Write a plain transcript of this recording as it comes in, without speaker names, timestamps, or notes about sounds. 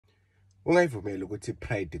Ungayivumeli ukuthi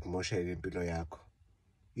pride ikumoshele impilo yakho.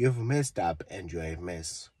 You've messed up and you are a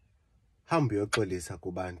mess. Hamba uyoxolisa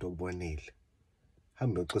kubantu okubonile.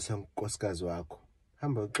 Hamba uyoxolisa unkosikazi wakho.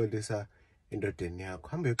 Hamba uyoxolisa indodeni yakho.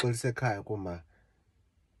 Hamba uyoxolisa ekhaya kuma.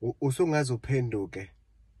 Usungaze uphenduke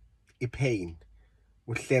ipain.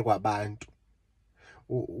 Uhlekwa abantu.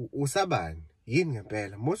 Usabani? Yini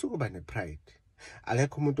ngempela? Musukuba nepride.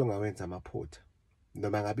 Akekho umuntu ongawenza amaphutha.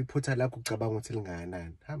 Noma ngabe iphutha lakho ucabanga ukuthi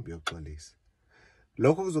lingakanani, hamba uyoxolisa.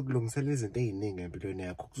 Lokho kuzokulungisela izinto eziningi empilweni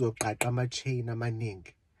yakho, kuzoqaqa ama-chain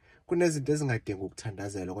amaningi. Kunezinto ezingadingi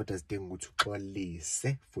ukuthandazela kodwa zidinga ukuthi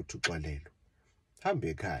uxolise futhi uxolelwe. Hamba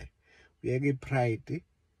ekhaya. Uyeke ipride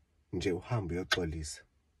nje uhambe uyoxolisa.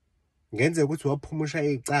 Ngenzeka ukuthi waphuma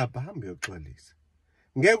ushaya icapha, hamba uyoxolisa.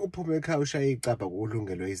 Ngeke uphume ekhaya ushaya icapha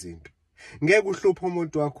kulungelwe izinto. Ngeke uhluphe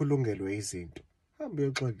umuntu wakho ulungelwe izinto. Hamba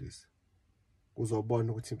uyoxolisa.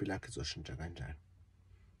 Uzobona ukuthi impilo yakho izoshintsha kanjani.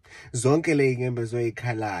 Zonke le inyembezo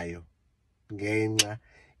ezikhalayo ngenxa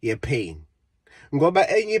yepain. Ngoba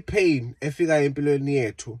enye ipain efika empilweni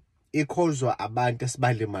yethu ikhozwa abantu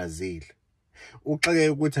esibalimazile. Uxeke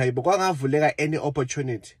ukuthi hayibo kwangavuleka any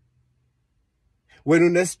opportunity. Wena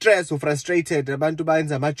une stress ufrustrated abantu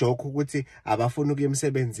bayenza amajoke ukuthi abafuna ukuya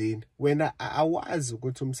emsebenzini. Wena awazi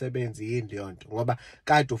ukuthi umsebenzi yini leyo nto ngoba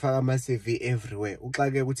kade ufaka ama CV everywhere.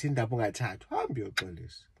 Uxake ukuthi indaba ungathathwa. Hamba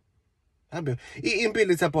uyoxolisa. Hamba.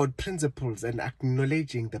 Impilo is about principles and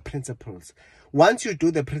acknowledging the principles. Once you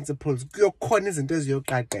do the principles, kuyokhona izinto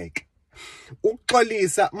eziyoqaqeka.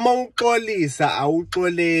 Ukuxolisa, mawuxolisa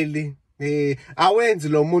awuxoleli. Awenzi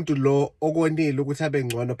lo muntu lo okonile ukuthi abe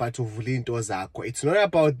ngcono but uvula into zakho. It's not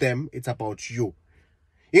about them, it's about you.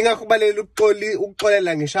 Ingakho kubalekile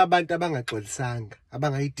ukuxolela ngisho abantu abangaxolisanga,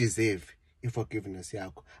 abangayideserve iforgiveness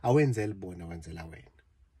yakho. Awenzeli bona, wenzela wena.